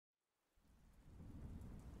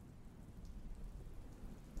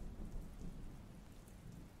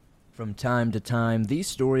From time to time, these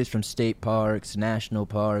stories from state parks, national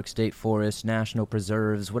parks, state forests, national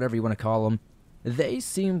preserves, whatever you want to call them, they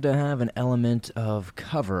seem to have an element of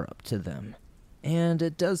cover-up to them. And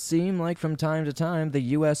it does seem like from time to time the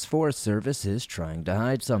U.S. Forest Service is trying to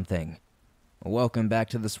hide something. Welcome back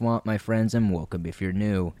to the swamp, my friends, and welcome if you're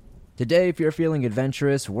new. Today, if you're feeling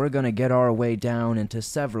adventurous, we're going to get our way down into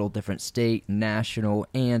several different state, national,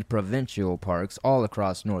 and provincial parks all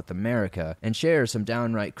across North America and share some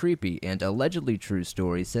downright creepy and allegedly true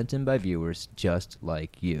stories sent in by viewers just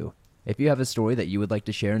like you. If you have a story that you would like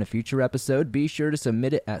to share in a future episode, be sure to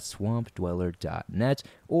submit it at swampdweller.net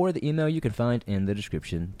or the email you can find in the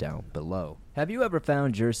description down below. Have you ever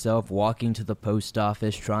found yourself walking to the post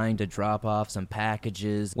office trying to drop off some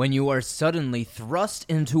packages when you are suddenly thrust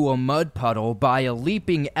into a mud puddle by a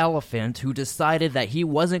leaping elephant who decided that he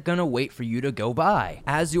wasn't going to wait for you to go by?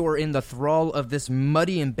 As you're in the thrall of this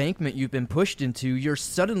muddy embankment you've been pushed into, you're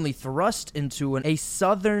suddenly thrust into a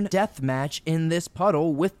southern death match in this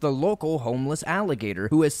puddle with the local homeless alligator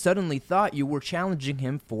who has suddenly thought you were challenging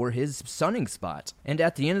him for his sunning spot. And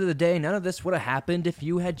at the end of the day, none of this would have happened if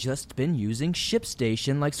you had just been using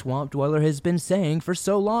ShipStation like Swamp Dweller has been saying for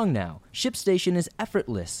so long now. ShipStation is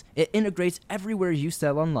effortless. It integrates everywhere you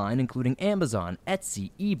sell online, including Amazon, Etsy,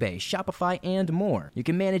 eBay, Shopify, and more. You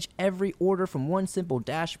can manage every order from one simple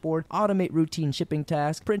dashboard, automate routine shipping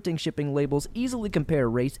tasks, printing shipping labels, easily compare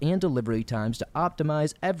rates and delivery times to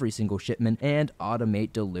optimize every single shipment, and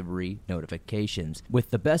automate delivery notifications. With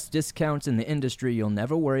the best discounts in the industry, you'll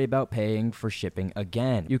never worry about paying for shipping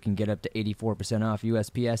again. You can get up to 84% off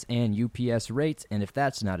USPS and UPS rates, and if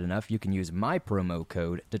that's not enough, you can use my promo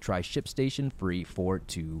code to try ShipStation free for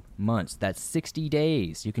 2 months. That's 60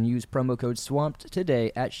 days. You can use promo code SWAMPED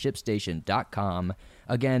today at ShipStation.com.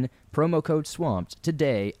 Again, promo code SWAMPED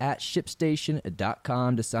today at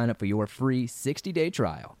ShipStation.com to sign up for your free 60-day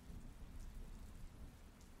trial.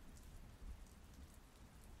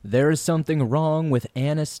 There is Something Wrong with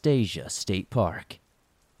Anastasia State Park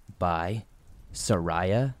by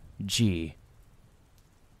Soraya G.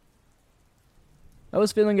 I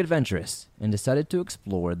was feeling adventurous and decided to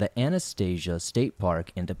explore the Anastasia State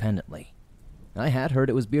Park independently. I had heard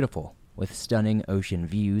it was beautiful, with stunning ocean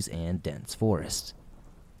views and dense forests.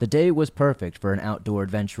 The day was perfect for an outdoor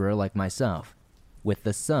adventurer like myself, with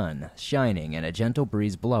the sun shining and a gentle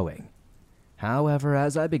breeze blowing. However,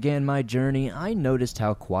 as I began my journey, I noticed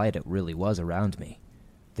how quiet it really was around me.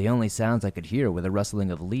 The only sounds I could hear were the rustling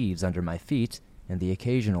of leaves under my feet and the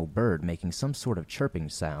occasional bird making some sort of chirping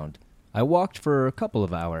sound. I walked for a couple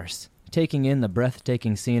of hours, taking in the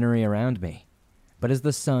breathtaking scenery around me. But as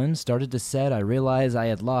the sun started to set, I realized I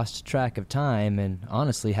had lost track of time and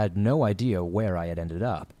honestly had no idea where I had ended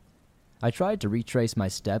up. I tried to retrace my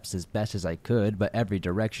steps as best as I could, but every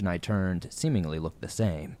direction I turned seemingly looked the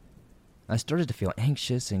same. I started to feel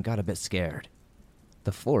anxious and got a bit scared.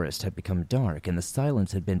 The forest had become dark and the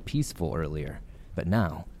silence had been peaceful earlier, but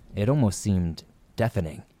now it almost seemed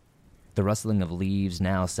deafening. The rustling of leaves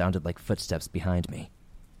now sounded like footsteps behind me.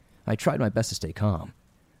 I tried my best to stay calm.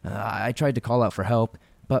 I tried to call out for help,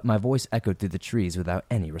 but my voice echoed through the trees without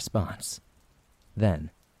any response.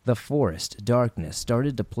 Then, the forest darkness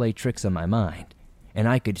started to play tricks on my mind, and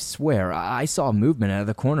I could swear I saw movement out of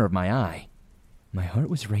the corner of my eye. My heart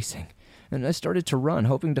was racing, and I started to run,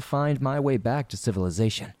 hoping to find my way back to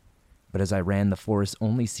civilization. But as I ran, the forest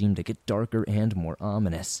only seemed to get darker and more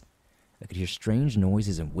ominous. I could hear strange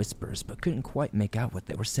noises and whispers, but couldn't quite make out what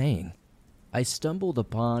they were saying. I stumbled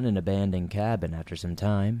upon an abandoned cabin after some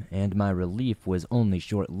time, and my relief was only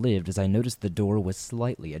short-lived as I noticed the door was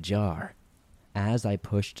slightly ajar. As I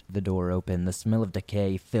pushed the door open, the smell of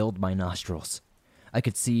decay filled my nostrils. I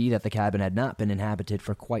could see that the cabin had not been inhabited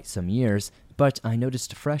for quite some years, but I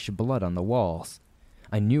noticed fresh blood on the walls.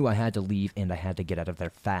 I knew I had to leave, and I had to get out of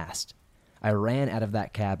there fast. I ran out of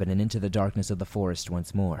that cabin and into the darkness of the forest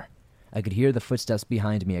once more. I could hear the footsteps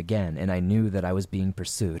behind me again, and I knew that I was being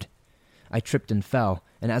pursued. I tripped and fell,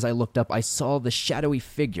 and as I looked up, I saw the shadowy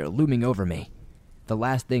figure looming over me. The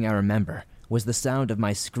last thing I remember was the sound of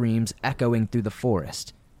my screams echoing through the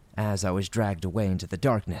forest as I was dragged away into the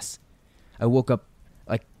darkness. I woke up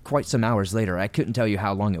quite some hours later. I couldn't tell you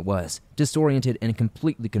how long it was, disoriented and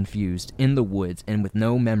completely confused in the woods and with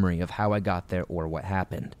no memory of how I got there or what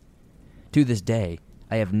happened. To this day,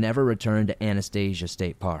 I have never returned to Anastasia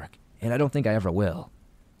State Park, and I don't think I ever will.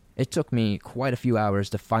 It took me quite a few hours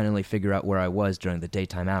to finally figure out where I was during the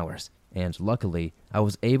daytime hours, and luckily, I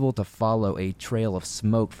was able to follow a trail of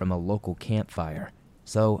smoke from a local campfire,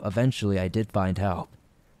 so eventually I did find help.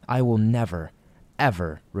 I will never,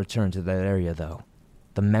 ever return to that area though.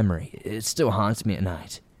 The memory, it still haunts me at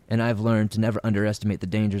night, and I've learned to never underestimate the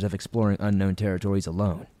dangers of exploring unknown territories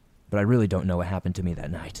alone. But I really don't know what happened to me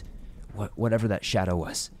that night. Whatever that shadow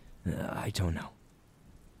was, I don't know.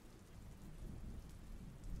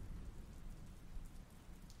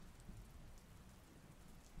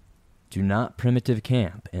 Do not primitive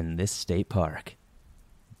camp in this state park.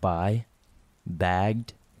 By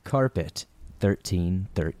Bagged Carpet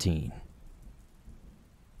 1313.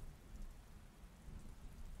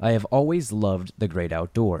 I have always loved the great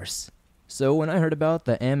outdoors. So when I heard about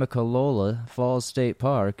the Amicalola Falls State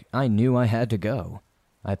Park, I knew I had to go.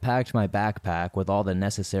 I packed my backpack with all the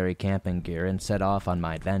necessary camping gear and set off on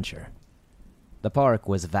my adventure. The park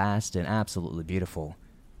was vast and absolutely beautiful,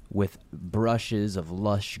 with brushes of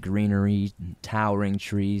lush greenery and towering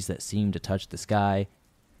trees that seemed to touch the sky.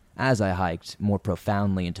 As I hiked more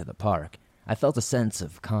profoundly into the park, I felt a sense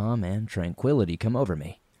of calm and tranquility come over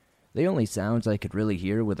me. The only sounds I could really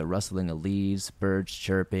hear were the rustling of leaves, birds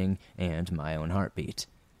chirping, and my own heartbeat.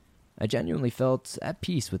 I genuinely felt at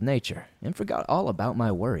peace with nature and forgot all about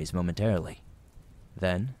my worries momentarily.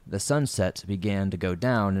 Then, the sunset began to go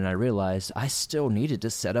down and I realized I still needed to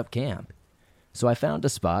set up camp. So I found a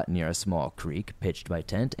spot near a small creek, pitched my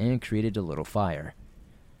tent, and created a little fire.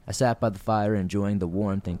 I sat by the fire enjoying the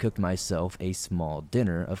warmth and cooked myself a small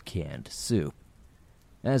dinner of canned soup.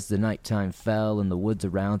 As the nighttime fell and the woods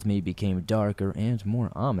around me became darker and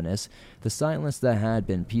more ominous, the silence that had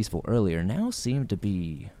been peaceful earlier now seemed to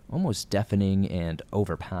be almost deafening and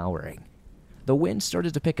overpowering. The wind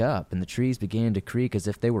started to pick up, and the trees began to creak as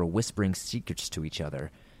if they were whispering secrets to each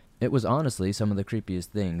other. It was honestly some of the creepiest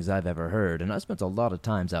things I've ever heard, and I spent a lot of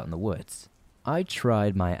times out in the woods. I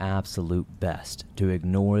tried my absolute best to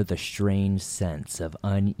ignore the strange sense of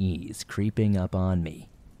unease creeping up on me.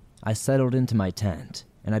 I settled into my tent,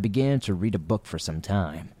 and I began to read a book for some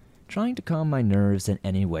time, trying to calm my nerves in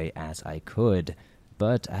any way as I could.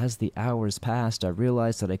 But as the hours passed, I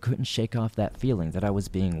realized that I couldn't shake off that feeling that I was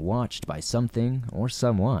being watched by something or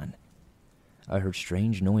someone. I heard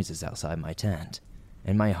strange noises outside my tent,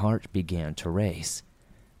 and my heart began to race.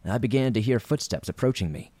 I began to hear footsteps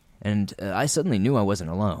approaching me, and I suddenly knew I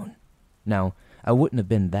wasn't alone. Now, I wouldn't have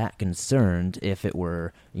been that concerned if it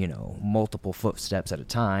were, multiple footsteps at a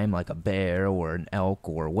time, like a bear or an elk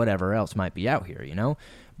or whatever else might be out here,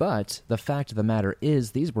 But the fact of the matter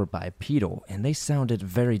is these were bipedal, and they sounded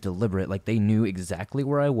very deliberate, like they knew exactly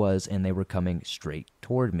where I was and they were coming straight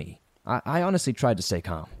toward me. I honestly tried to stay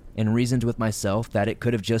calm and reasoned with myself that it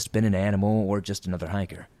could have just been an animal or just another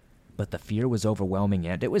hiker. But the fear was overwhelming,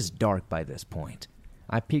 and it was dark by this point.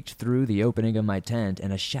 I peeked through the opening of my tent,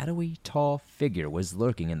 and a shadowy, tall figure was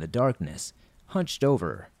lurking in the darkness, hunched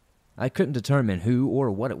over. I couldn't determine who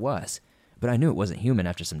or what it was, but I knew it wasn't human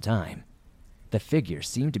after some time. The figure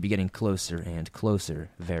seemed to be getting closer and closer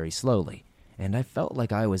very slowly, and I felt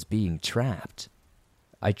like I was being trapped.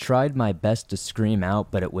 I tried my best to scream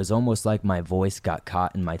out, but it was almost like my voice got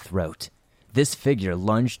caught in my throat. This figure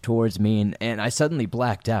lunged towards me, and I suddenly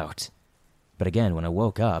blacked out. But again, when I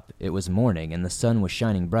woke up, it was morning and the sun was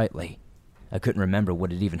shining brightly. I couldn't remember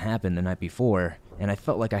what had even happened the night before, and I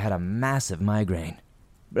felt like I had a massive migraine.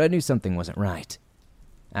 But I knew something wasn't right.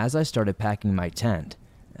 As I started packing my tent,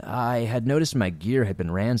 I had noticed my gear had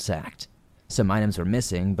been ransacked. Some items were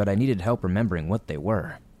missing, but I needed help remembering what they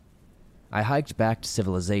were. I hiked back to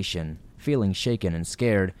civilization, feeling shaken and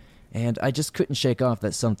scared, and I just couldn't shake off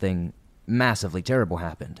that something massively terrible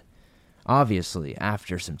happened. Obviously,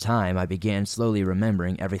 after some time, I began slowly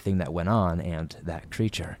remembering everything that went on and that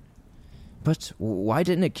creature. But why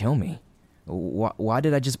didn't it kill me? Why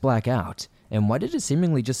did I just black out? And why did it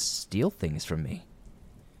seemingly just steal things from me?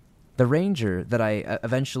 The ranger that I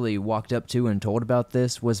eventually walked up to and told about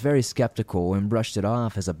this was very skeptical and brushed it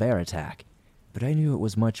off as a bear attack, but I knew it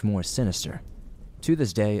was much more sinister. To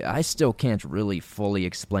this day, I still can't really fully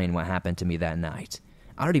explain what happened to me that night.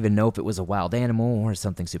 I don't even know if it was a wild animal or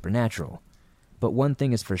something supernatural. But one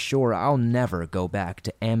thing is for sure, I'll never go back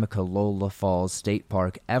to Amicalola Falls State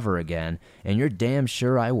Park ever again, and you're damn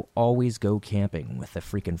sure I will always go camping with a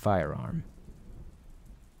freaking firearm.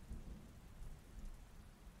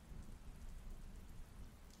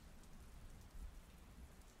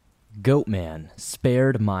 Goatman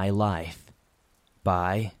Spared My Life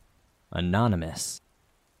by Anonymous.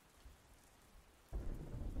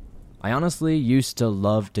 I honestly used to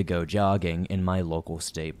love to go jogging in my local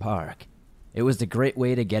state park. It was a great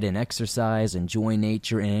way to get in exercise, enjoy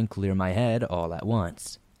nature, and clear my head all at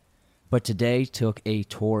once. But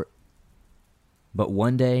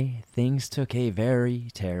one day, things took a very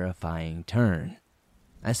terrifying turn.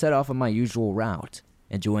 I set off on my usual route,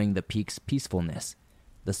 enjoying the peak's peacefulness.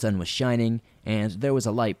 The sun was shining, and there was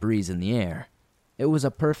a light breeze in the air. It was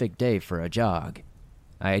a perfect day for a jog.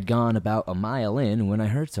 I had gone about a mile in when I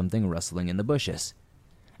heard something rustling in the bushes.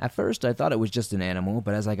 At first, I thought it was just an animal,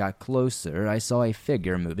 but as I got closer, I saw a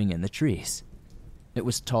figure moving in the trees. It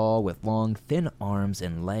was tall, with long, thin arms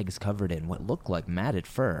and legs covered in what looked like matted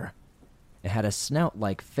fur. It had a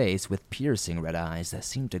snout-like face with piercing red eyes that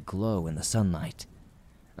seemed to glow in the sunlight.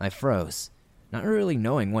 I froze, not really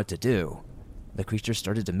knowing what to do. The creature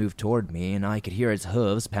started to move toward me, and I could hear its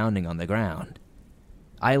hooves pounding on the ground.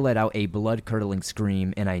 I let out a blood-curdling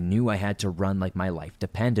scream, and I knew I had to run like my life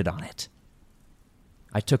depended on it.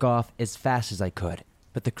 I took off as fast as I could,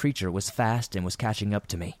 but the creature was fast and was catching up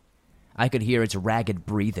to me. I could hear its ragged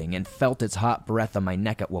breathing and felt its hot breath on my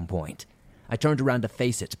neck at one point. I turned around to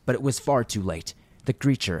face it, but it was far too late. The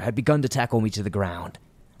creature had begun to tackle me to the ground.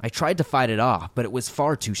 I tried to fight it off, but it was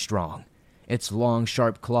far too strong. Its long,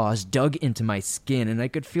 sharp claws dug into my skin, and I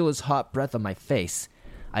could feel its hot breath on my face.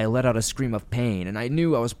 I let out a scream of pain, and I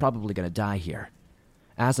knew I was probably going to die here.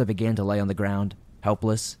 As I began to lay on the ground,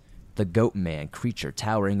 helpless, the goat man creature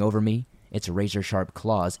towering over me, its razor-sharp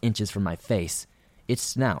claws inches from my face, its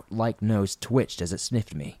snout-like nose twitched as it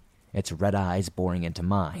sniffed me, its red eyes boring into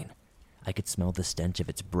mine. I could smell the stench of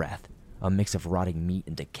its breath, a mix of rotting meat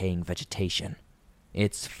and decaying vegetation.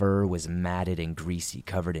 Its fur was matted and greasy,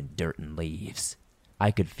 covered in dirt and leaves.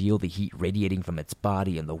 I could feel the heat radiating from its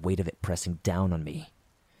body and the weight of it pressing down on me.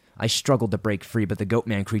 I struggled to break free, but the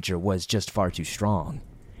goatman creature was just far too strong.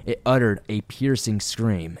 It uttered a piercing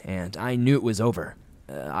scream, and I knew it was over.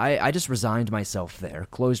 I just resigned myself there,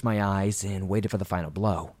 closed my eyes, and waited for the final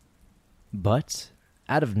blow. But,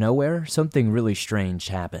 out of nowhere, something really strange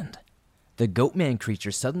happened. The goatman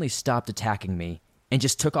creature suddenly stopped attacking me and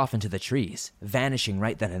just took off into the trees, vanishing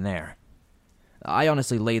right then and there. I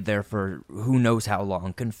honestly laid there for who knows how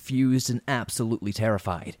long, confused and absolutely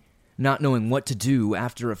terrified. Not knowing what to do,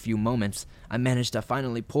 after a few moments, I managed to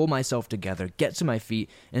finally pull myself together, get to my feet,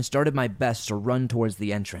 and started my best to run towards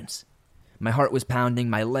the entrance. My heart was pounding,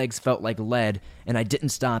 my legs felt like lead, and I didn't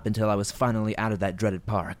stop until I was finally out of that dreaded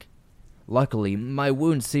park. Luckily, my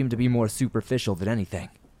wounds seemed to be more superficial than anything.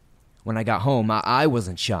 When I got home, I was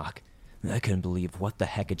in shock. I couldn't believe what the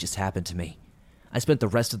heck had just happened to me. I spent the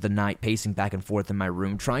rest of the night pacing back and forth in my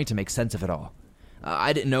room, trying to make sense of it all.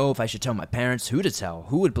 I didn't know if I should tell my parents, who to tell,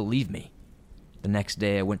 who would believe me. The next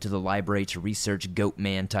day, I went to the library to research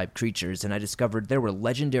goat-man-type creatures, and I discovered there were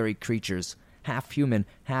legendary creatures, half-human,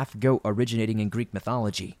 half-goat, originating in Greek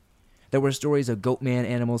mythology. There were stories of goat-man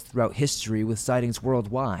animals throughout history with sightings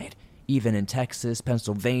worldwide, even in Texas,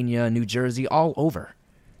 Pennsylvania, New Jersey, all over.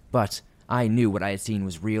 But I knew what I had seen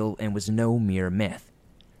was real and was no mere myth.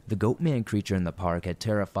 The goat-man creature in the park had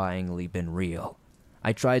terrifyingly been real.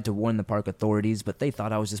 I tried to warn the park authorities, but they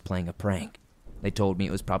thought I was just playing a prank. They told me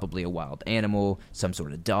it was probably a wild animal, some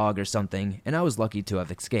sort of dog or something, and I was lucky to have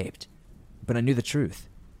escaped. But I knew the truth.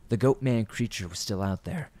 The goat-man creature was still out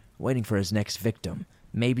there, waiting for his next victim.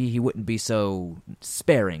 Maybe he wouldn't be so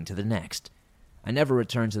sparing to the next. I never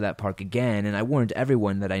returned to that park again, and I warned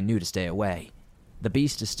everyone that I knew to stay away. The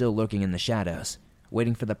beast is still lurking in the shadows,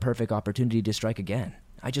 waiting for the perfect opportunity to strike again.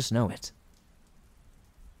 I just know it.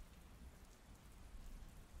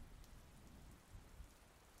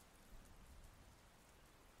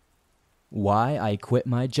 Why I Quit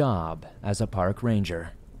My Job as a Park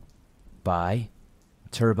Ranger by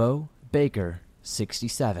Turbo Baker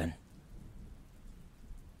 67.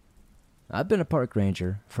 I've been a park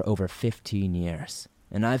ranger for over 15 years,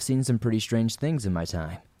 and I've seen some pretty strange things in my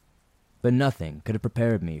time. But nothing could have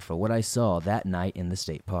prepared me for what I saw that night in the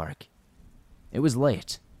state park. It was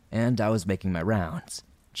late, and I was making my rounds,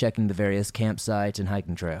 checking the various campsites and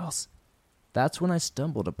hiking trails. That's when I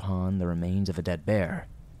stumbled upon the remains of a dead bear.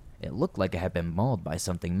 It looked like it had been mauled by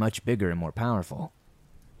something much bigger and more powerful.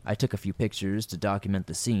 I took a few pictures to document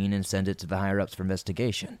the scene and send it to the higher-ups for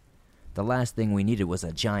investigation. The last thing we needed was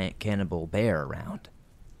a giant cannibal bear around.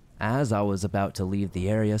 As I was about to leave the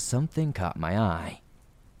area, something caught my eye.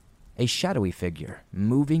 A shadowy figure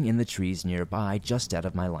moving in the trees nearby just out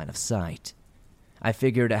of my line of sight. I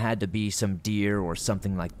figured it had to be some deer or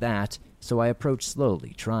something like that, so I approached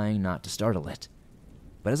slowly, trying not to startle it.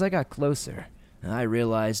 But as I got closer, I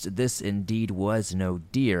realized this indeed was no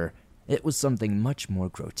deer. It was something much more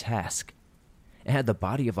grotesque. It had the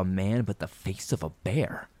body of a man but the face of a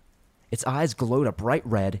bear. Its eyes glowed a bright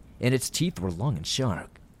red, and its teeth were long and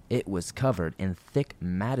sharp. It was covered in thick,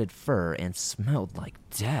 matted fur and smelled like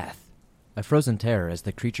death. I froze in terror as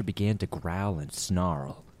the creature began to growl and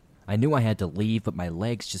snarl. I knew I had to leave, but my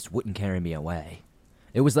legs just wouldn't carry me away.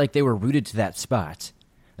 It was like they were rooted to that spot.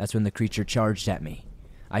 That's when the creature charged at me.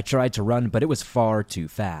 I tried to run, but it was far too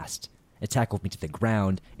fast. It tackled me to the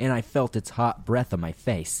ground, and I felt its hot breath on my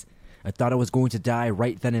face. I thought I was going to die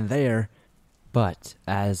right then and there. But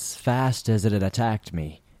as fast as it had attacked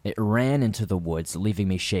me, it ran into the woods, leaving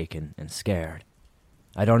me shaken and scared.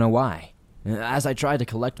 I don't know why. As I tried to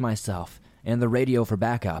collect myself and the radio for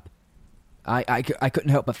backup, I couldn't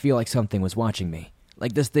help but feel like something was watching me.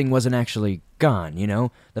 Like this thing wasn't actually gone, you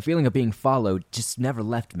know? The feeling of being followed just never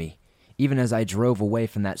left me, even as I drove away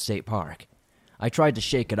from that state park. I tried to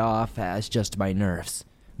shake it off as just my nerves,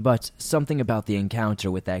 but something about the encounter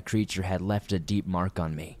with that creature had left a deep mark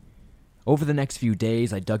on me. Over the next few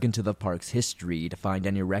days, I dug into the park's history to find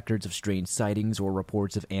any records of strange sightings or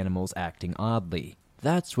reports of animals acting oddly.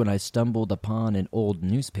 That's when I stumbled upon an old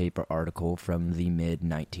newspaper article from the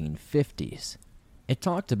mid-1950s. It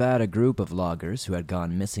talked about a group of loggers who had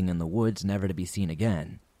gone missing in the woods, never to be seen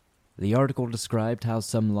again. The article described how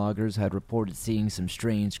some loggers had reported seeing some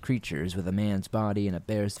strange creatures with a man's body and a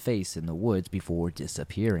bear's face in the woods before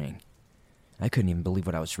disappearing. I couldn't even believe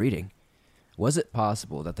what I was reading. Was it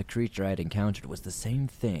possible that the creature I had encountered was the same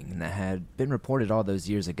thing that had been reported all those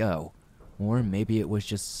years ago? Or maybe it was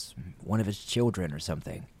just one of his children or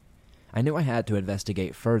something. I knew I had to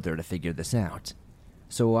investigate further to figure this out.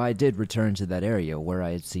 So I did return to that area where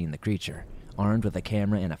I had seen the creature, armed with a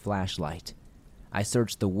camera and a flashlight. I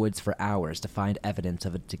searched the woods for hours to find evidence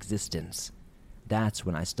of its existence. That's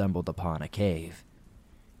when I stumbled upon a cave.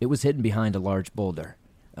 It was hidden behind a large boulder.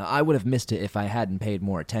 I would have missed it if I hadn't paid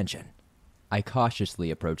more attention. I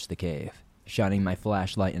cautiously approached the cave, shining my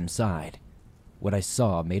flashlight inside. What I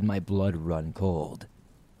saw made my blood run cold.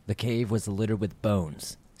 The cave was littered with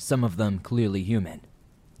bones, some of them clearly human.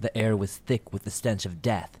 The air was thick with the stench of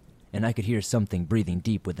death, and I could hear something breathing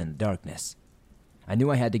deep within the darkness. I knew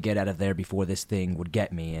I had to get out of there before this thing would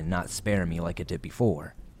get me and not spare me like it did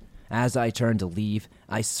before. As I turned to leave,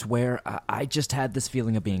 I swear I just had this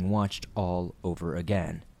feeling of being watched all over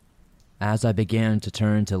again. As I began to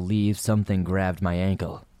turn to leave, something grabbed my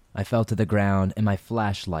ankle. I fell to the ground and my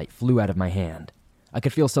flashlight flew out of my hand. I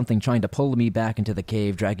could feel something trying to pull me back into the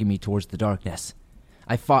cave, dragging me towards the darkness.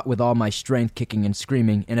 I fought with all my strength, kicking and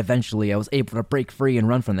screaming, and eventually I was able to break free and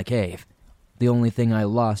run from the cave. The only thing I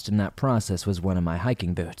lost in that process was one of my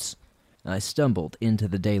hiking boots. I stumbled into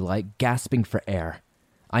the daylight, gasping for air.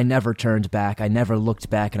 I never turned back, I never looked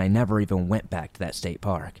back, and I never even went back to that state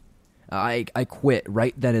park. I quit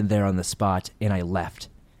right then and there on the spot, and I left.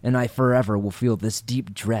 And I forever will feel this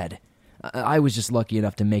deep dread. I was just lucky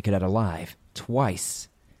enough to make it out alive. Twice.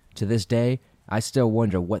 To this day, I still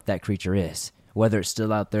wonder what that creature is, whether it's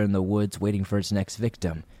still out there in the woods waiting for its next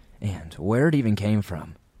victim, and where it even came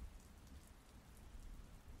from.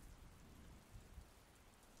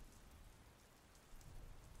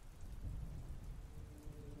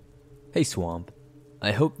 Hey Swamp,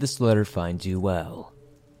 I hope this letter finds you well.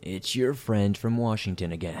 It's your friend from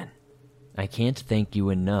Washington again. I can't thank you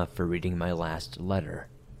enough for reading my last letter.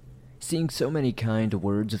 Seeing so many kind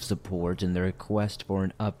words of support and the request for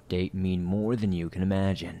an update mean more than you can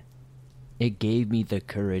imagine. It gave me the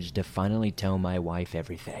courage to finally tell my wife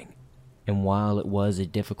everything, and while it was a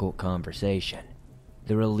difficult conversation,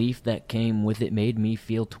 the relief that came with it made me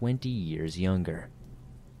feel 20 years younger.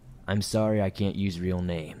 I'm sorry I can't use real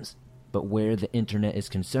names, but where the internet is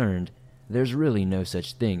concerned, there's really no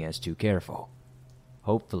such thing as too careful.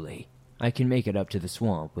 Hopefully, I can make it up to the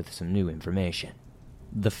swamp with some new information.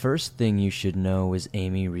 The first thing you should know is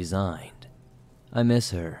Amy resigned. I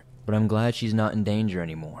miss her, but I'm glad she's not in danger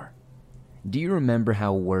anymore. Do you remember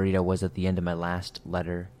how worried I was at the end of my last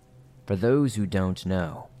letter? For those who don't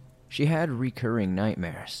know, she had recurring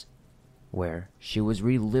nightmares, where she was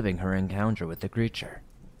reliving her encounter with the creature.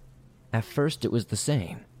 At first it was the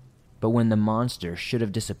same, but when the monster should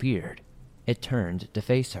have disappeared, it turned to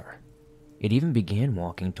face her. It even began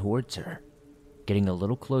walking towards her, getting a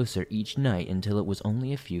little closer each night until it was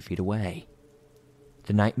only a few feet away.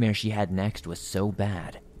 The nightmare she had next was so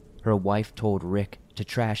bad, her wife told Rick to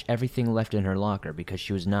trash everything left in her locker because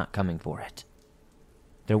she was not coming for it.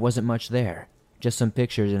 There wasn't much there, just some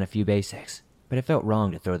pictures and a few basics, but it felt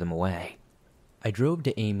wrong to throw them away. I drove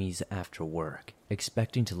to Amy's after work,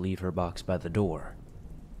 expecting to leave her box by the door.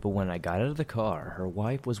 But when I got out of the car, her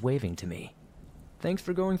wife was waving to me. "Thanks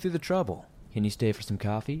for going through the trouble. Can you stay for some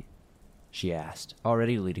coffee?" she asked,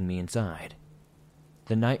 already leading me inside.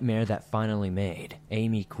 The nightmare that finally made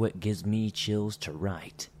Amy quit gives me chills to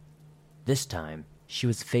write. This time, she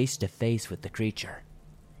was face to face with the creature,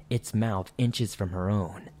 its mouth inches from her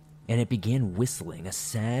own, and it began whistling a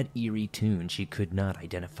sad, eerie tune she could not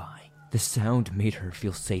identify. The sound made her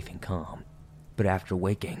feel safe and calm, but after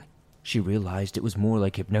waking, she realized it was more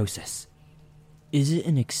like hypnosis. Is it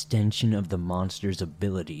an extension of the monster's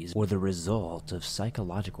abilities or the result of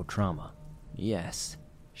psychological trauma? Yes,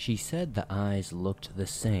 she said the eyes looked the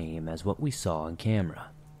same as what we saw on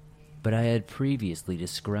camera, but I had previously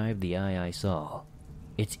described the eye I saw.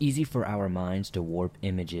 It's easy for our minds to warp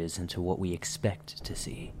images into what we expect to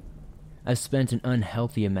see. I've spent an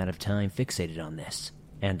unhealthy amount of time fixated on this,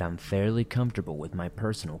 and I'm fairly comfortable with my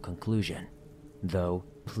personal conclusion. Though,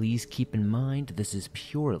 please keep in mind this is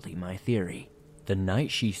purely my theory. The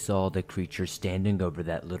night she saw the creature standing over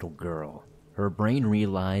that little girl, her brain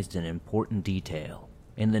realized an important detail,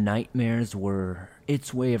 and the nightmares were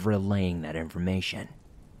its way of relaying that information.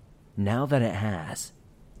 Now that it has,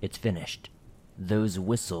 it's finished. Those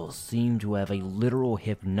whistles seem to have a literal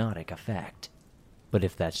hypnotic effect. But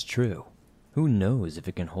if that's true, who knows if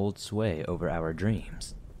it can hold sway over our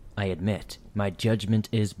dreams? I admit, my judgment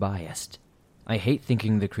is biased. I hate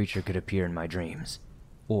thinking the creature could appear in my dreams,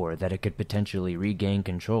 or that it could potentially regain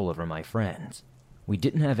control over my friends. We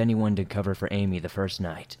didn't have anyone to cover for Amy the first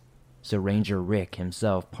night, so Ranger Rick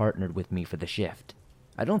himself partnered with me for the shift.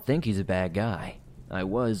 I don't think he's a bad guy. I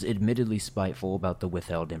was admittedly spiteful about the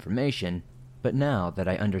withheld information, but now that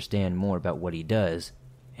I understand more about what he does,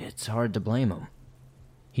 it's hard to blame him.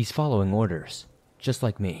 He's following orders, just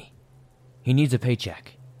like me. He needs a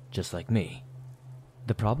paycheck, just like me.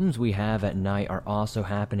 The problems we have at night are also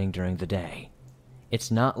happening during the day. It's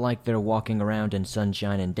not like they're walking around in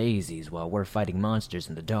sunshine and daisies while we're fighting monsters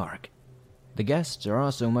in the dark. The guests are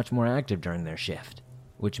also much more active during their shift,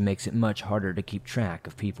 which makes it much harder to keep track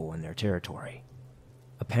of people in their territory.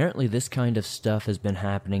 Apparently this kind of stuff has been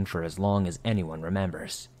happening for as long as anyone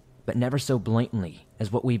remembers, but never so blatantly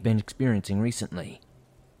as what we've been experiencing recently.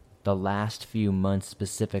 The last few months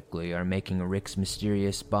specifically are making Rick's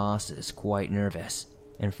mysterious bosses quite nervous,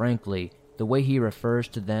 and frankly, the way he refers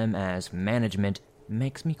to them as management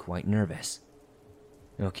makes me quite nervous.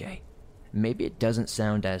 Okay, maybe it doesn't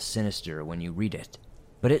sound as sinister when you read it,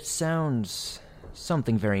 but it sounds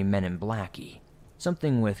something very Men in Black-y,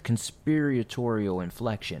 something with conspiratorial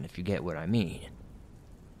inflection, if you get what I mean.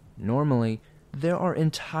 Normally, there are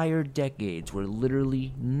entire decades where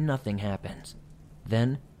literally nothing happens.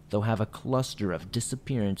 Then, they'll have a cluster of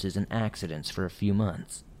disappearances and accidents for a few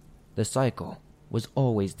months. The cycle was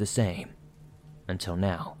always the same, until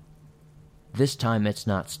now. This time it's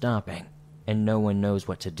not stopping, and no one knows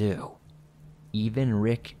what to do. Even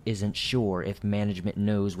Rick isn't sure if management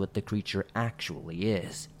knows what the creature actually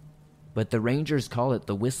is. But the Rangers call it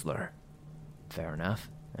the Whistler. Fair enough,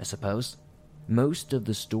 I suppose. Most of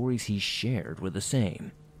the stories he shared were the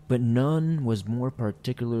same, but none was more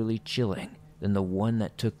particularly chilling than the one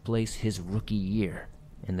that took place his rookie year,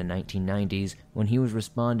 in the 1990s, when he was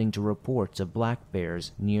responding to reports of black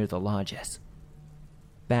bears near the lodges.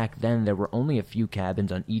 Back then, there were only a few cabins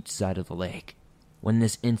on each side of the lake. When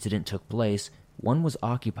this incident took place, one was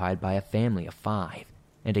occupied by a family of 5,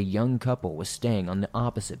 and a young couple was staying on the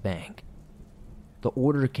opposite bank. The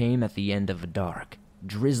order came at the end of a dark,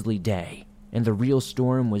 drizzly day, and the real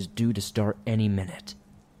storm was due to start any minute.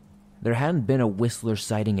 There hadn't been a Whistler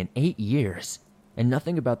sighting in 8 years, and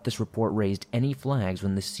nothing about this report raised any flags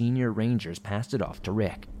when the senior rangers passed it off to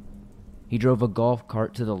Rick. He drove a golf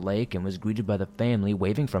cart to the lake and was greeted by the family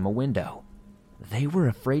waving from a window. They were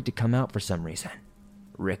afraid to come out for some reason.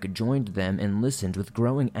 Rick joined them and listened with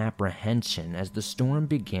growing apprehension as the storm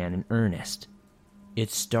began in earnest. It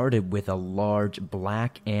started with a large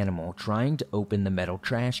black animal trying to open the metal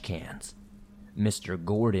trash cans. Mr.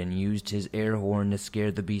 Gordon used his air horn to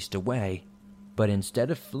scare the beast away, but instead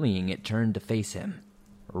of fleeing, it turned to face him,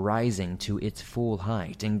 rising to its full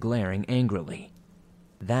height and glaring angrily.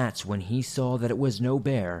 That's when he saw that it was no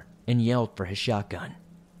bear and yelled for his shotgun.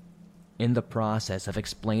 In the process of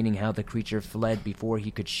explaining how the creature fled before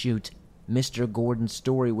he could shoot, Mr. Gordon's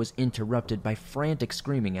story was interrupted by frantic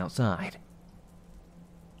screaming outside.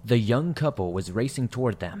 The young couple was racing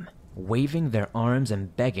toward them, waving their arms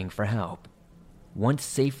and begging for help. Once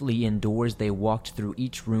safely indoors, they walked through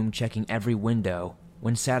each room, checking every window.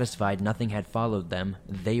 When satisfied nothing had followed them,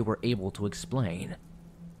 they were able to explain.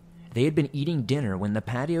 They had been eating dinner when the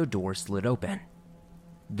patio door slid open.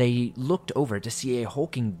 They looked over to see a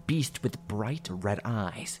hulking beast with bright red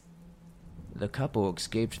eyes. The couple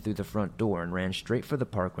escaped through the front door and ran straight for the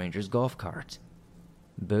park ranger's golf cart.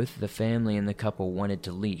 Both the family and the couple wanted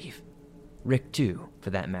to leave. Rick too, for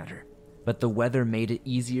that matter, but the weather made it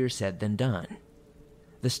easier said than done.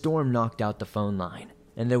 The storm knocked out the phone line,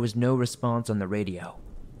 and there was no response on the radio.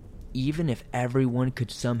 Even if everyone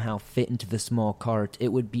could somehow fit into the small cart,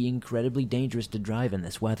 it would be incredibly dangerous to drive in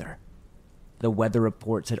this weather. The weather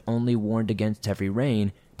reports had only warned against heavy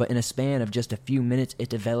rain, but in a span of just a few minutes it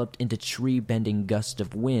developed into tree-bending gusts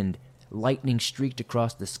of wind. Lightning streaked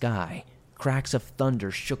across the sky. Cracks of thunder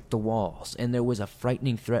shook the walls, and there was a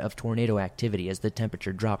frightening threat of tornado activity as the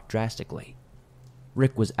temperature dropped drastically.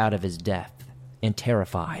 Rick was out of his depth and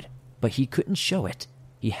terrified, but he couldn't show it.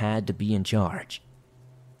 He had to be in charge.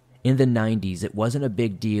 In the 90s, it wasn't a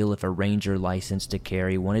big deal if a ranger licensed to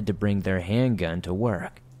carry wanted to bring their handgun to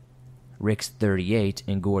work. Rick's .38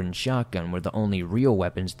 and Gordon's shotgun were the only real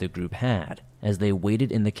weapons the group had, as they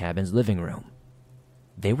waited in the cabin's living room.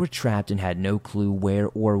 They were trapped and had no clue where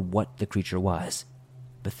or what the creature was.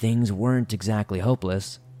 But things weren't exactly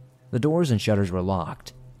hopeless. The doors and shutters were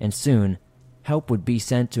locked, and soon, help would be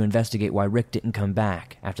sent to investigate why Rick didn't come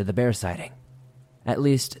back after the bear sighting. At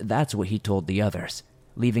least, that's what he told the others,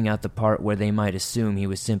 leaving out the part where they might assume he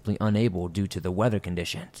was simply unable due to the weather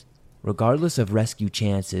conditions. Regardless of rescue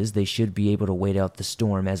chances, they should be able to wait out the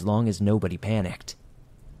storm as long as nobody panicked.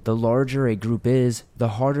 The larger a group is, the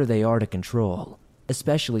harder they are to control,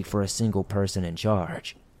 especially for a single person in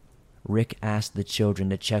charge. Rick asked the children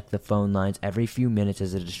to check the phone lines every few minutes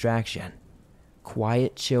as a distraction.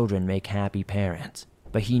 Quiet children make happy parents,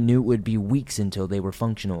 but he knew it would be weeks until they were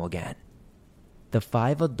functional again. The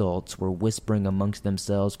 5 adults were whispering amongst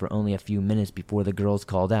themselves for only a few minutes before the girls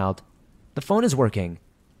called out, "The phone is working!"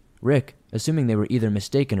 Rick, assuming they were either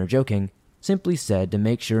mistaken or joking, simply said to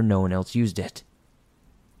make sure no one else used it.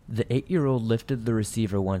 The 8-year-old lifted the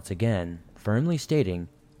receiver once again, firmly stating,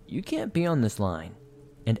 "You can't be on this line,"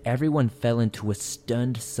 and everyone fell into a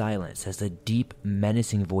stunned silence as a deep,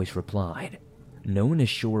 menacing voice replied. No one is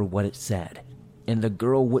sure what it said, and the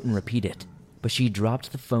girl wouldn't repeat it, but she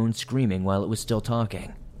dropped the phone screaming while it was still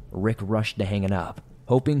talking. Rick rushed to hang it up,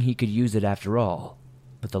 hoping he could use it after all,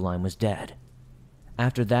 but the line was dead.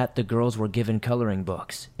 After that, the girls were given coloring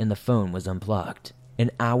books, and the phone was unplugged. An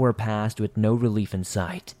hour passed with no relief in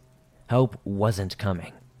sight. Help wasn't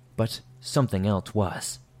coming, but something else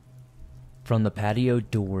was. From the patio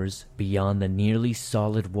doors, beyond the nearly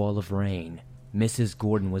solid wall of rain, Mrs.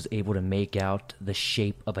 Gordon was able to make out the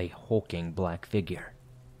shape of a hulking black figure.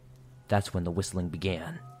 That's when the whistling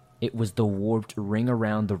began. It was the warped Ring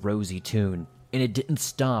Around the Rosie tune, and it didn't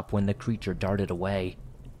stop when the creature darted away.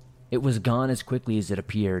 It was gone as quickly as it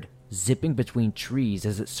appeared, zipping between trees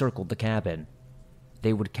as it circled the cabin.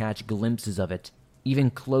 They would catch glimpses of it, even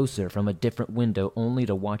closer from a different window, only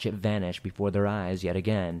to watch it vanish before their eyes yet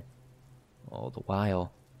again. All the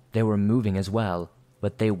while, they were moving as well,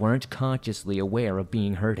 but they weren't consciously aware of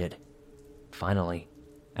being hurted. Finally,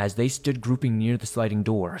 as they stood grouping near the sliding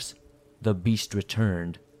doors, the beast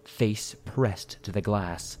returned, face pressed to the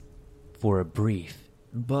glass. For a brief,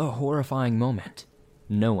 but horrifying moment,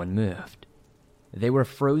 no one moved. They were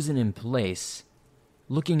frozen in place,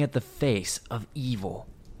 looking at the face of evil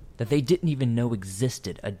that they didn't even know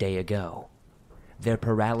existed a day ago. Their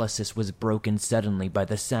paralysis was broken suddenly by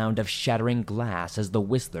the sound of shattering glass as the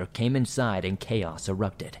Whistler came inside and chaos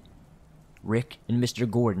erupted. Rick and Mr.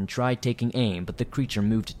 Gordon tried taking aim, but the creature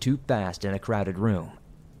moved too fast in a crowded room.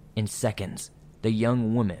 In seconds, the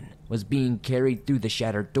young woman was being carried through the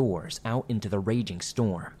shattered doors out into the raging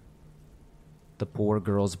storm. The poor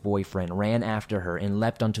girl's boyfriend ran after her and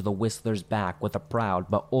leapt onto the Whistler's back with a proud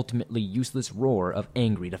but ultimately useless roar of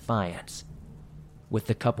angry defiance. With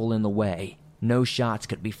the couple in the way, no shots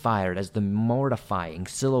could be fired as the mortifying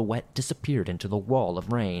silhouette disappeared into the wall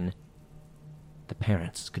of rain. The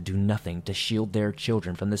parents could do nothing to shield their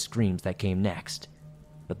children from the screams that came next,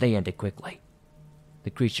 but they ended quickly. The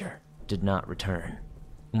creature did not return,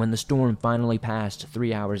 and when the storm finally passed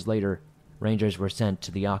 3 hours later, Rangers were sent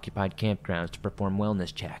to the occupied campgrounds to perform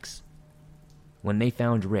wellness checks. When they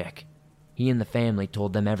found Rick, he and the family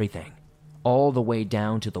told them everything, all the way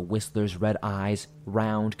down to the Whistler's red eyes,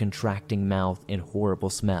 round, contracting mouth, and horrible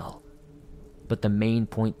smell. But the main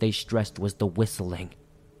point they stressed was the whistling.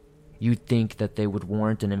 You'd think that they would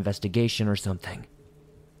warrant an investigation or something.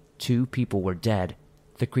 2 people were dead.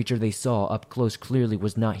 The creature they saw up close clearly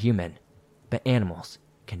was not human, but animals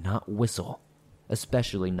cannot whistle,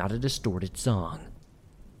 especially not a distorted song.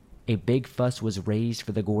 A big fuss was raised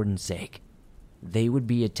for the Gordons' sake. They would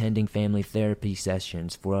be attending family therapy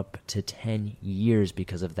sessions for up to 10 years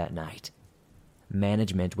because of that night.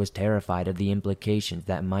 Management was terrified of the implications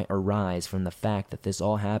that might arise from the fact that this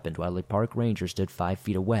all happened while a park ranger stood 5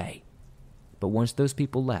 feet away. But once those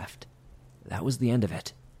people left, that was the end of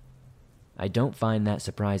it. I don't find that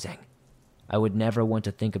surprising. I would never want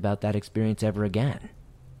to think about that experience ever again.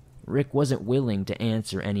 Rick wasn't willing to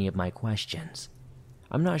answer any of my questions.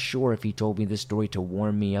 I'm not sure if he told me this story to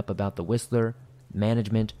warm me up about the Whistler,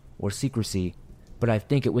 management, or secrecy, but I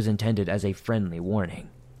think it was intended as a friendly warning.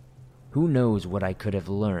 Who knows what I could have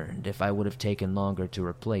learned if I would have taken longer to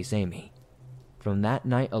replace Amy. From that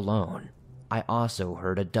night alone, I also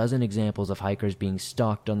heard a dozen examples of hikers being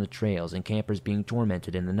stalked on the trails and campers being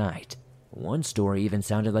tormented in the night. One story even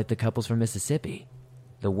sounded like the couples from Mississippi,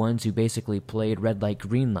 the ones who basically played red light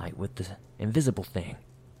green light with the invisible thing.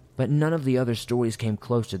 But none of the other stories came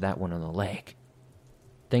close to that one on the lake.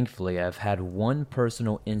 Thankfully, I've had one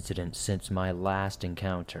personal incident since my last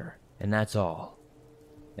encounter, and that's all.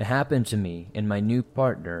 It happened to me and my new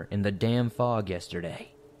partner in the damn fog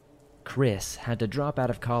yesterday. Chris had to drop out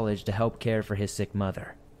of college to help care for his sick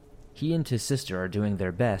mother. He and his sister are doing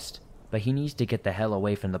their best, but he needs to get the hell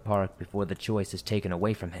away from the park before the choice is taken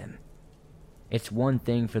away from him. It's one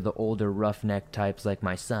thing for the older roughneck types like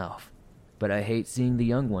myself, but I hate seeing the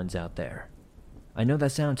young ones out there. I know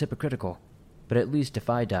that sounds hypocritical, but at least if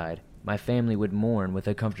I died, my family would mourn with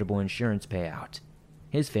a comfortable insurance payout.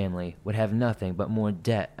 His family would have nothing but more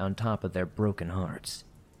debt on top of their broken hearts.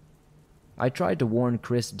 I tried to warn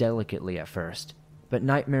Chris delicately at first, but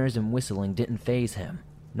nightmares and whistling didn't faze him,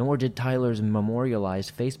 nor did Tyler's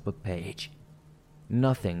memorialized Facebook page.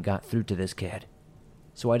 Nothing got through to this kid,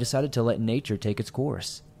 so I decided to let nature take its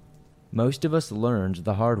course. Most of us learned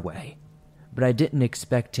the hard way, but I didn't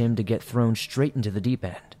expect him to get thrown straight into the deep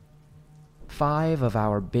end. 5 of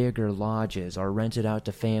our bigger lodges are rented out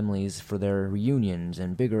to families for their reunions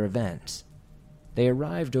and bigger events. They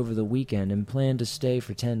arrived over the weekend and planned to stay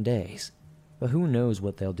for 10 days, but who knows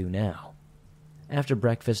what they'll do now. After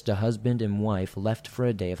breakfast, a husband and wife left for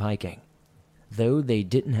a day of hiking. Though they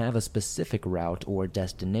didn't have a specific route or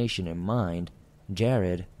destination in mind,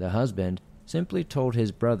 Jared, the husband, simply told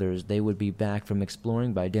his brothers they would be back from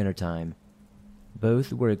exploring by dinner time.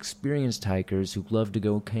 Both were experienced hikers who loved to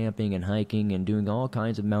go camping and hiking and doing all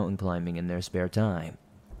kinds of mountain climbing in their spare time.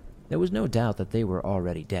 There was no doubt that they were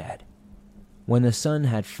already dead. When the sun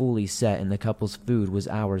had fully set and the couple's food was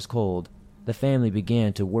hours cold, the family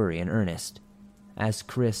began to worry in earnest. As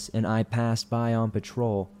Chris and I passed by on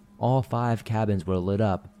patrol, all 5 cabins were lit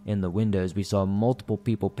up. In the windows, we saw multiple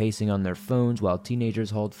people pacing on their phones while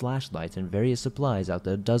teenagers hauled flashlights and various supplies out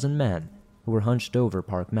to a dozen men who were hunched over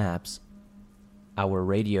park maps. Our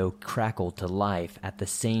radio crackled to life at the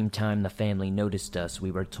same time the family noticed us.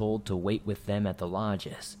 We were told to wait with them at the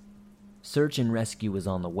lodges. Search and rescue was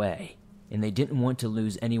on the way, and they didn't want to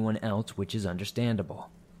lose anyone else, which is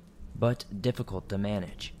understandable, but difficult to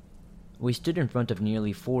manage. We stood in front of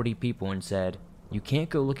nearly 40 people and said, "You can't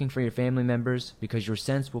go looking for your family members because your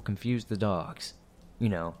scents will confuse the dogs."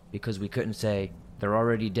 Because we couldn't say, "They're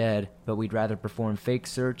already dead, but we'd rather perform fake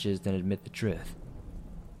searches than admit the truth."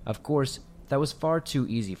 Of course, that was far too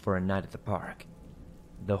easy for a night at the park.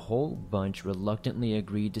 The whole bunch reluctantly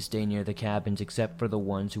agreed to stay near the cabins except for the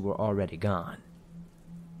ones who were already gone.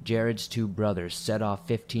 Jared's 2 brothers set off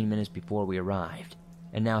 15 minutes before we arrived,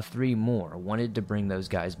 and now 3 more wanted to bring those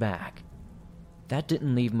guys back. That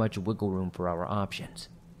didn't leave much wiggle room for our options.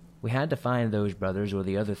 We had to find those brothers or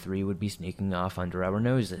the other 3 would be sneaking off under our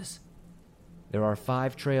noses. There are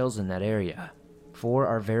 5 trails in that area. 4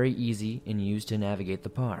 are very easy and used to navigate the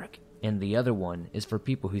park, and the other one is for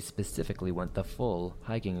people who specifically want the full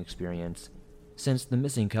hiking experience. Since the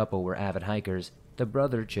missing couple were avid hikers, the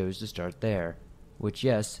brother chose to start there, which,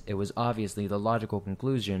 yes, it was obviously the logical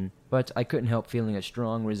conclusion, but I couldn't help feeling a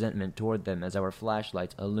strong resentment toward them as our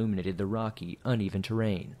flashlights illuminated the rocky, uneven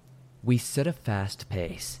terrain. We set a fast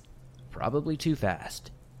pace, probably too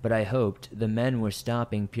fast, but I hoped the men were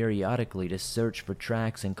stopping periodically to search for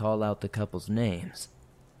tracks and call out the couple's names.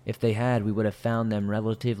 If they had, we would have found them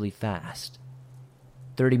relatively fast.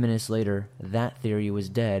 30 minutes later, that theory was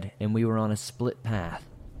dead and we were on a split path.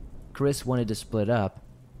 Chris wanted to split up.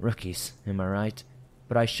 Rookies, am I right?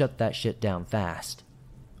 But I shut that shit down fast.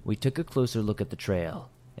 We took a closer look at the trail,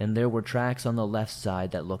 and there were tracks on the left side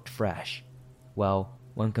that looked fresh. Well,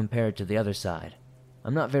 when compared to the other side.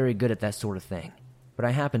 I'm not very good at that sort of thing, but I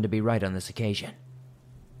happened to be right on this occasion.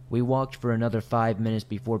 We walked for another 5 minutes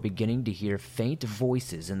before beginning to hear faint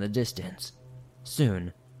voices in the distance.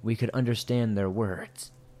 Soon, we could understand their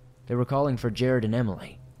words. They were calling for Jared and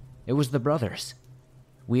Emily. It was the brothers.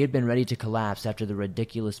 We had been ready to collapse after the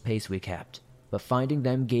ridiculous pace we kept, but finding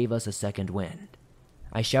them gave us a second wind.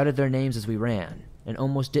 I shouted their names as we ran, and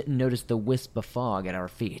almost didn't notice the wisp of fog at our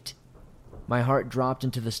feet. My heart dropped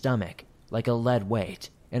into the stomach, like a lead weight,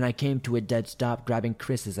 and I came to a dead stop, grabbing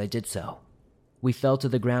Chris as I did so. We fell to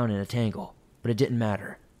the ground in a tangle, but it didn't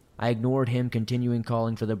matter. I ignored him, continuing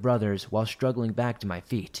calling for the brothers while struggling back to my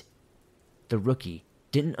feet. The rookie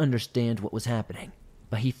didn't understand what was happening,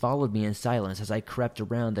 but he followed me in silence as I crept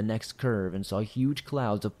around the next curve and saw huge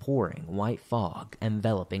clouds of pouring white fog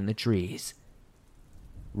enveloping the trees.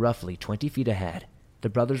 Roughly 20 feet ahead, the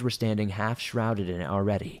brothers were standing half shrouded in it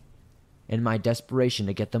already. In my desperation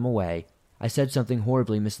to get them away, I said something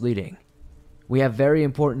horribly misleading. "We have very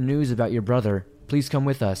important news about your brother. Please come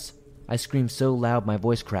with us." I screamed so loud my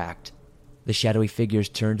voice cracked. The shadowy figures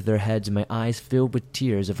turned their heads and my eyes filled with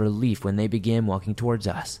tears of relief when they began walking towards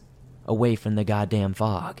us, away from the goddamn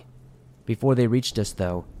fog. Before they reached us,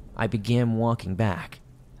 though, I began walking back.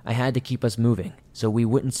 I had to keep us moving, so we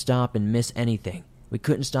wouldn't stop and miss anything. We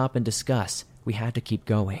couldn't stop and discuss. We had to keep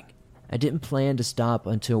going. I didn't plan to stop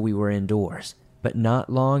until we were indoors, but not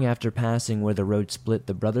long after passing where the road split,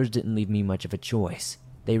 the brothers didn't leave me much of a choice.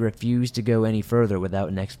 They refused to go any further without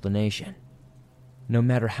an explanation. No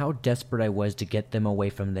matter how desperate I was to get them away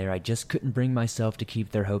from there, I just couldn't bring myself to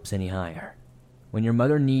keep their hopes any higher. "When your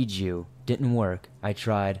mother needs you" didn't work. I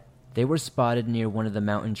tried. They were spotted near one of the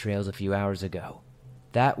mountain trails a few hours ago.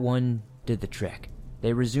 That one did the trick.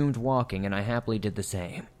 They resumed walking, and I happily did the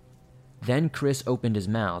same. Then Chris opened his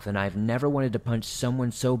mouth, and I've never wanted to punch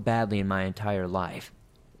someone so badly in my entire life.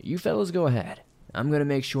 "You fellas go ahead. I'm going to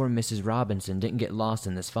make sure Mrs. Robinson didn't get lost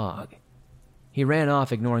in this fog." He ran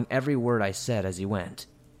off, ignoring every word I said as he went.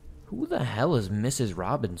 "Who the hell is Mrs.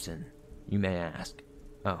 Robinson?" you may ask.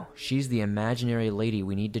 Oh, she's the imaginary lady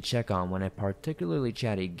we need to check on when a particularly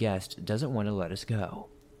chatty guest doesn't want to let us go.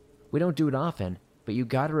 We don't do it often, but you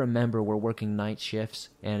gotta remember we're working night shifts,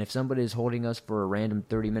 and if somebody is holding us for a random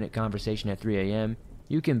 30-minute conversation at 3 a.m.,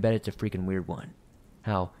 you can bet it's a freaking weird one.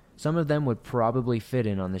 Hell, some of them would probably fit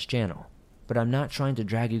in on this channel, but I'm not trying to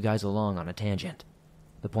drag you guys along on a tangent.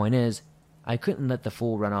 The point is, I couldn't let the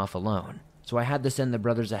fool run off alone, so I had to send the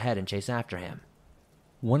brothers ahead and chase after him.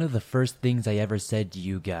 One of the first things I ever said to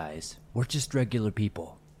you guys, we're just regular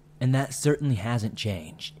people, and that certainly hasn't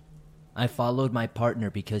changed. I followed my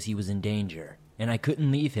partner because he was in danger, and I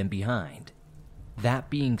couldn't leave him behind. That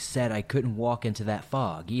being said, I couldn't walk into that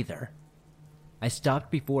fog either. I stopped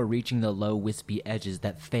before reaching the low, wispy edges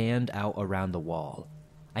that fanned out around the wall.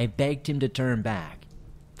 I begged him to turn back.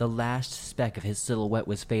 The last speck of his silhouette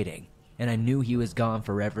was fading, and I knew he was gone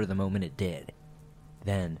forever the moment it did.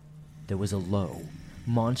 Then, there was a low,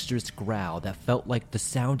 monstrous growl that felt like the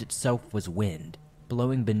sound itself was wind,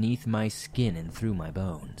 blowing beneath my skin and through my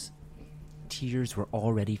bones. Tears were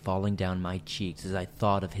already falling down my cheeks as I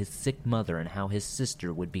thought of his sick mother and how his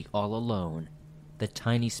sister would be all alone. The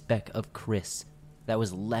tiny speck of Chris that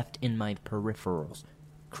was left in my peripherals.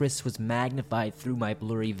 Chris was magnified through my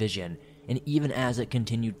blurry vision, and even as it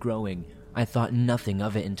continued growing, I thought nothing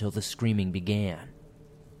of it until the screaming began.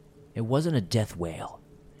 It wasn't a death wail.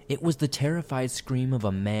 It was the terrified scream of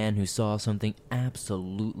a man who saw something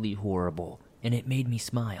absolutely horrible, and it made me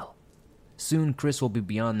smile. Soon Chris will be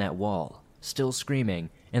beyond that wall, still screaming,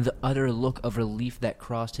 and the utter look of relief that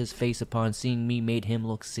crossed his face upon seeing me made him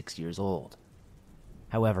look 6 years old.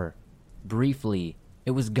 However, briefly,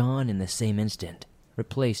 it was gone in the same instant,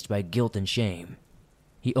 replaced by guilt and shame.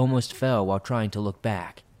 He almost fell while trying to look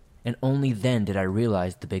back, and only then did I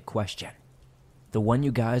realize the big question. The one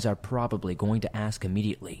you guys are probably going to ask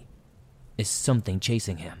immediately. Is something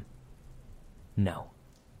chasing him? No,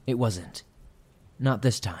 it wasn't. Not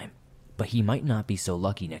this time, but he might not be so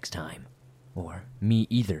lucky next time. Or me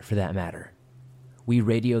either, for that matter. We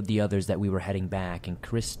radioed the others that we were heading back, and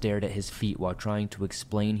Chris stared at his feet while trying to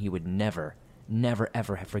explain he would never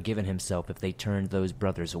ever have forgiven himself if they turned those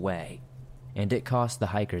brothers away. And it cost the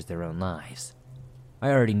hikers their own lives. I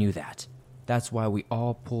already knew that. That's why we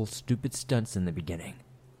all pull stupid stunts in the beginning.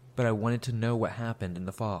 But I wanted to know what happened in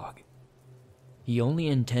the fog. He only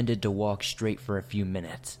intended to walk straight for a few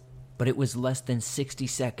minutes, but it was less than 60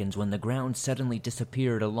 seconds when the ground suddenly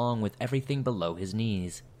disappeared along with everything below his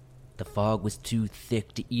knees. The fog was too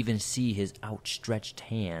thick to even see his outstretched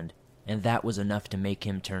hand, and that was enough to make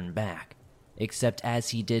him turn back, except as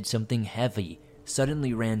he did, something heavy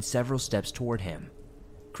suddenly ran several steps toward him.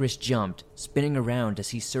 Chris jumped, spinning around as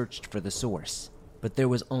he searched for the source, but there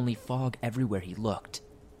was only fog everywhere he looked.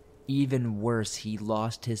 Even worse, he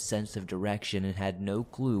lost his sense of direction and had no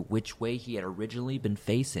clue which way he had originally been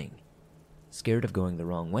facing. Scared of going the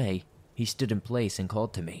wrong way, he stood in place and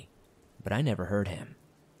called to me, but I never heard him.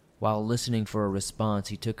 While listening for a response,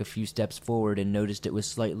 he took a few steps forward and noticed it was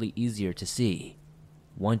slightly easier to see.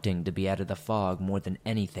 Wanting to be out of the fog more than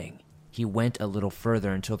anything, he went a little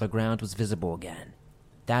further until the ground was visible again.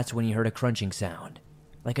 That's when he heard a crunching sound,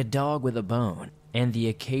 like a dog with a bone, and the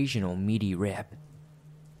occasional meaty rip.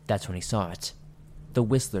 That's when he saw it. The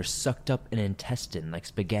Whistler sucked up an intestine like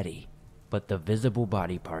spaghetti, but the visible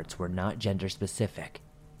body parts were not gender specific.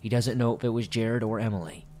 He doesn't know if it was Jared or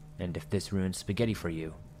Emily, and if this ruins spaghetti for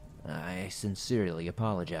you, I sincerely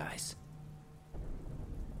apologize.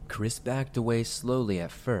 Chris backed away slowly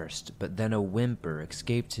at first, but then a whimper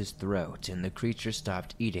escaped his throat and the creature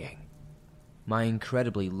stopped eating. My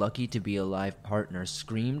incredibly lucky to be alive partner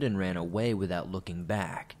screamed and ran away without looking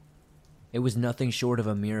back. It was nothing short of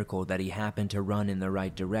a miracle that he happened to run in the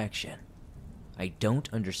right direction. I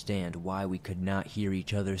don't understand why we could not hear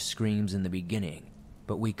each other's screams in the beginning,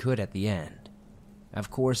 but we could at the end.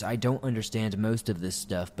 Of course, I don't understand most of this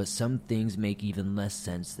stuff, but some things make even less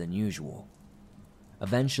sense than usual.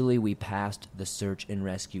 Eventually, we passed the search and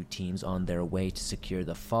rescue teams on their way to secure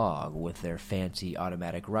the fog with their fancy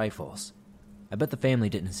automatic rifles. I bet the family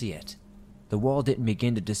didn't see it. The wall didn't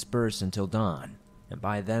begin to disperse until dawn, and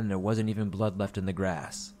by then there wasn't even blood left in the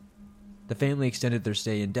grass. The family extended their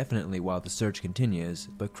stay indefinitely while the search continues,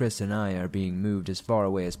 but Chris and I are being moved as far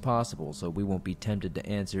away as possible so we won't be tempted to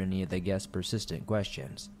answer any of the guests' persistent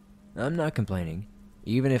questions. I'm not complaining.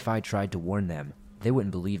 Even if I tried to warn them, they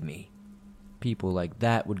wouldn't believe me. People like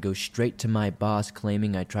that would go straight to my boss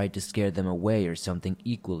claiming I tried to scare them away or something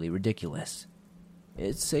equally ridiculous.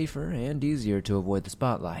 It's safer and easier to avoid the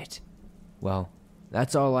spotlight. Well,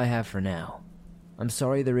 that's all I have for now. I'm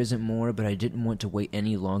sorry there isn't more, but I didn't want to wait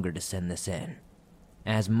any longer to send this in.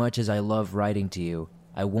 As much as I love writing to you,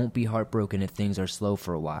 I won't be heartbroken if things are slow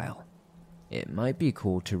for a while. It might be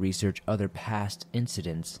cool to research other past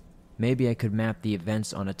incidents. Maybe I could map the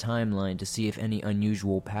events on a timeline to see if any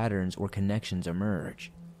unusual patterns or connections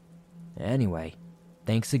emerge. Anyway,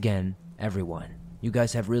 thanks again, everyone. You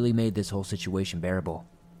guys have really made this whole situation bearable.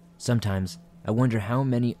 Sometimes, I wonder how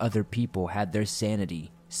many other people had their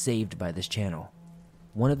sanity saved by this channel.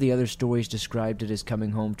 One of the other stories described it as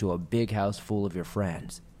coming home to a big house full of your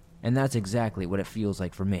friends, and that's exactly what it feels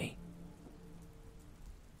like for me.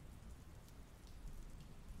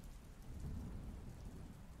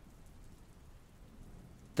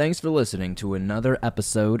 Thanks for listening to another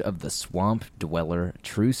episode of the Swamp Dweller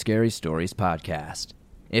True Scary Stories podcast.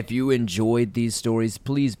 If you enjoyed these stories,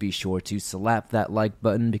 please be sure to slap that like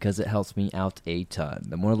button because it helps me out a ton.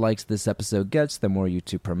 The more likes this episode gets, the more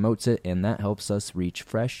YouTube promotes it, and that helps us reach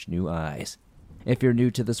fresh new eyes. If you're new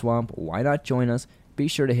to the swamp, why not join us? Be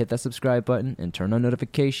sure to hit that subscribe button and turn on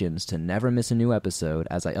notifications to never miss a new episode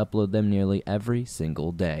as I upload them nearly every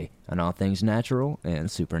single day on all things natural and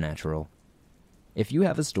supernatural. If you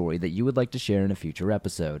have a story that you would like to share in a future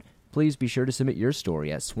episode, please be sure to submit your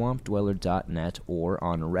story at swampdweller.net or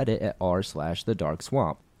on Reddit at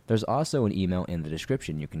r/thedarkswamp. There's also an email in the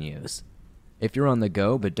description you can use. If you're on the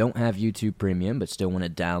go but don't have YouTube Premium but still want to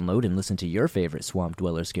download and listen to your favorite Swamp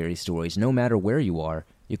Dweller scary stories no matter where you are,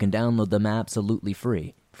 you can download them absolutely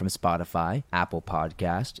free from Spotify, Apple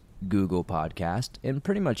Podcast, Google Podcast, and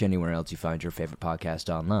pretty much anywhere else you find your favorite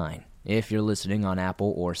podcast online. If you're listening on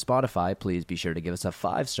Apple or Spotify, please be sure to give us a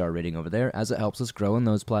 5-star rating over there as it helps us grow in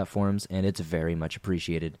those platforms and it's very much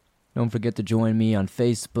appreciated. Don't forget to join me on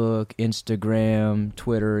Facebook, Instagram,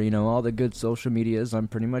 Twitter, all the good social medias. I'm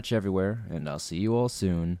pretty much everywhere, and I'll see you all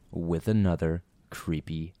soon with another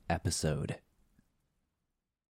creepy episode.